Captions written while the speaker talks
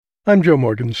I'm Joe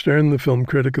Morgenstern, the film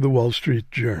critic of the Wall Street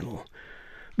Journal.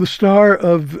 The star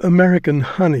of American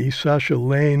Honey, Sasha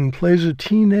Lane, plays a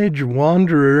teenage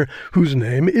wanderer whose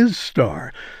name is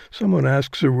Star. Someone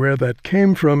asks her where that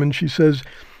came from, and she says,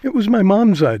 "It was my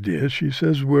mom's idea. She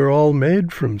says we're all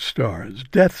made from stars,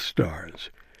 Death Stars."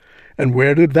 And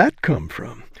where did that come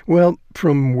from? Well,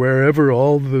 from wherever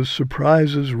all the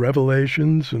surprises,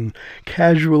 revelations, and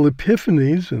casual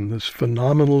epiphanies in this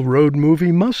phenomenal road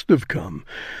movie must have come.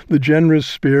 The generous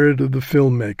spirit of the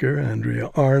filmmaker, Andrea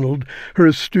Arnold, her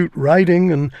astute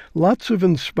writing, and lots of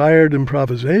inspired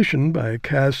improvisation by a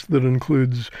cast that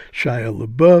includes Shia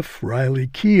LaBeouf, Riley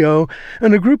Keough,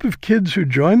 and a group of kids who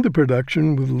joined the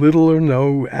production with little or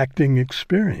no acting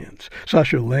experience.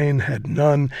 Sasha Lane had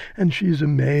none, and she's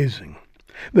amazing.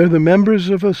 They're the members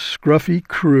of a scruffy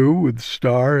crew with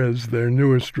Star as their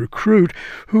newest recruit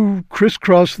who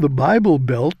crisscross the Bible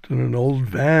Belt in an old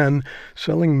van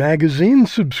selling magazine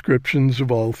subscriptions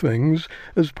of all things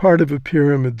as part of a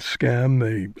pyramid scam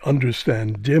they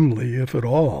understand dimly, if at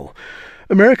all.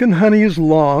 American Honey is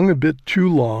long, a bit too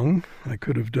long. I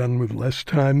could have done with less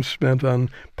time spent on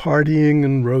partying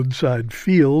in roadside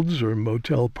fields or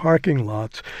motel parking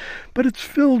lots, but it's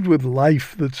filled with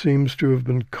life that seems to have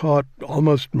been caught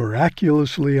almost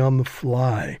miraculously on the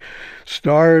fly.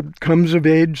 Star comes of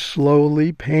age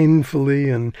slowly, painfully,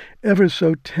 and ever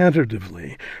so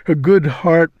tentatively. Her good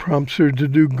heart prompts her to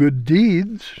do good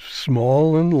deeds,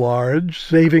 small and large,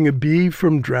 saving a bee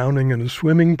from drowning in a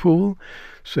swimming pool,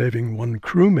 saving one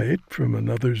crewmate from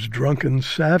another's drunken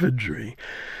savagery.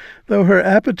 Though her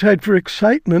appetite for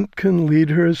excitement can lead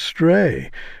her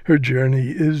astray, her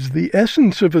journey is the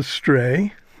essence of a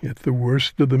stray, yet the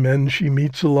worst of the men she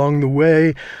meets along the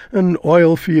way, an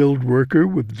oil field worker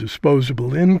with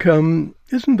disposable income,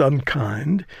 isn't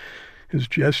unkind. His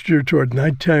gesture toward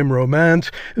nighttime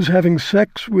romance is having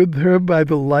sex with her by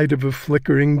the light of a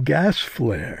flickering gas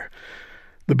flare.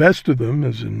 The best of them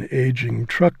is an aging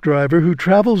truck driver who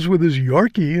travels with his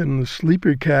Yorkie in the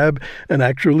sleeper cab and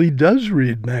actually does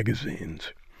read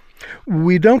magazines.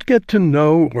 We don't get to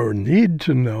know or need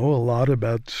to know a lot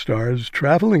about Star's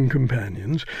traveling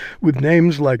companions. With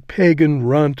names like Pagan,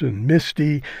 Runt, and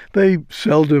Misty, they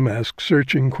seldom ask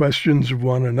searching questions of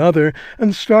one another,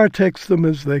 and Star takes them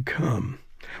as they come.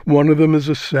 One of them is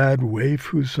a sad waif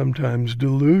who's sometimes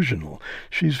delusional.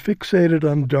 She's fixated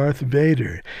on Darth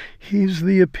Vader. "He's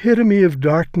the epitome of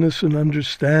darkness and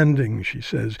understanding," she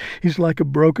says. "He's like a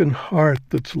broken heart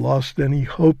that's lost any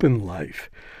hope in life."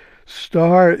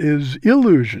 Star is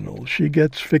illusional. She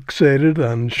gets fixated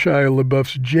on Shia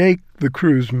LaBeouf's Jake, the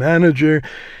crew's manager.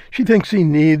 She thinks he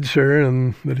needs her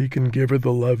and that he can give her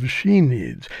the love she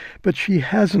needs. But she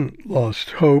hasn't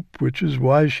lost hope, which is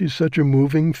why she's such a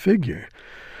moving figure.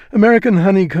 American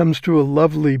Honey comes to a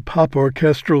lovely pop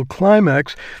orchestral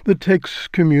climax that takes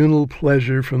communal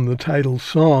pleasure from the title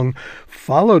song,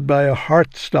 followed by a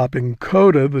heart-stopping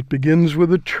coda that begins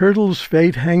with a turtle's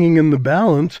fate hanging in the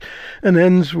balance and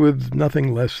ends with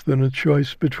nothing less than a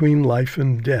choice between life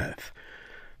and death.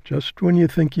 Just when you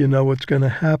think you know what's going to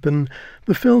happen,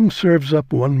 the film serves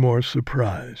up one more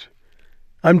surprise.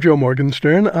 I'm Joe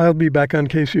Morgenstern. I'll be back on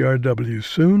KCRW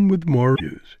soon with more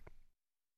reviews.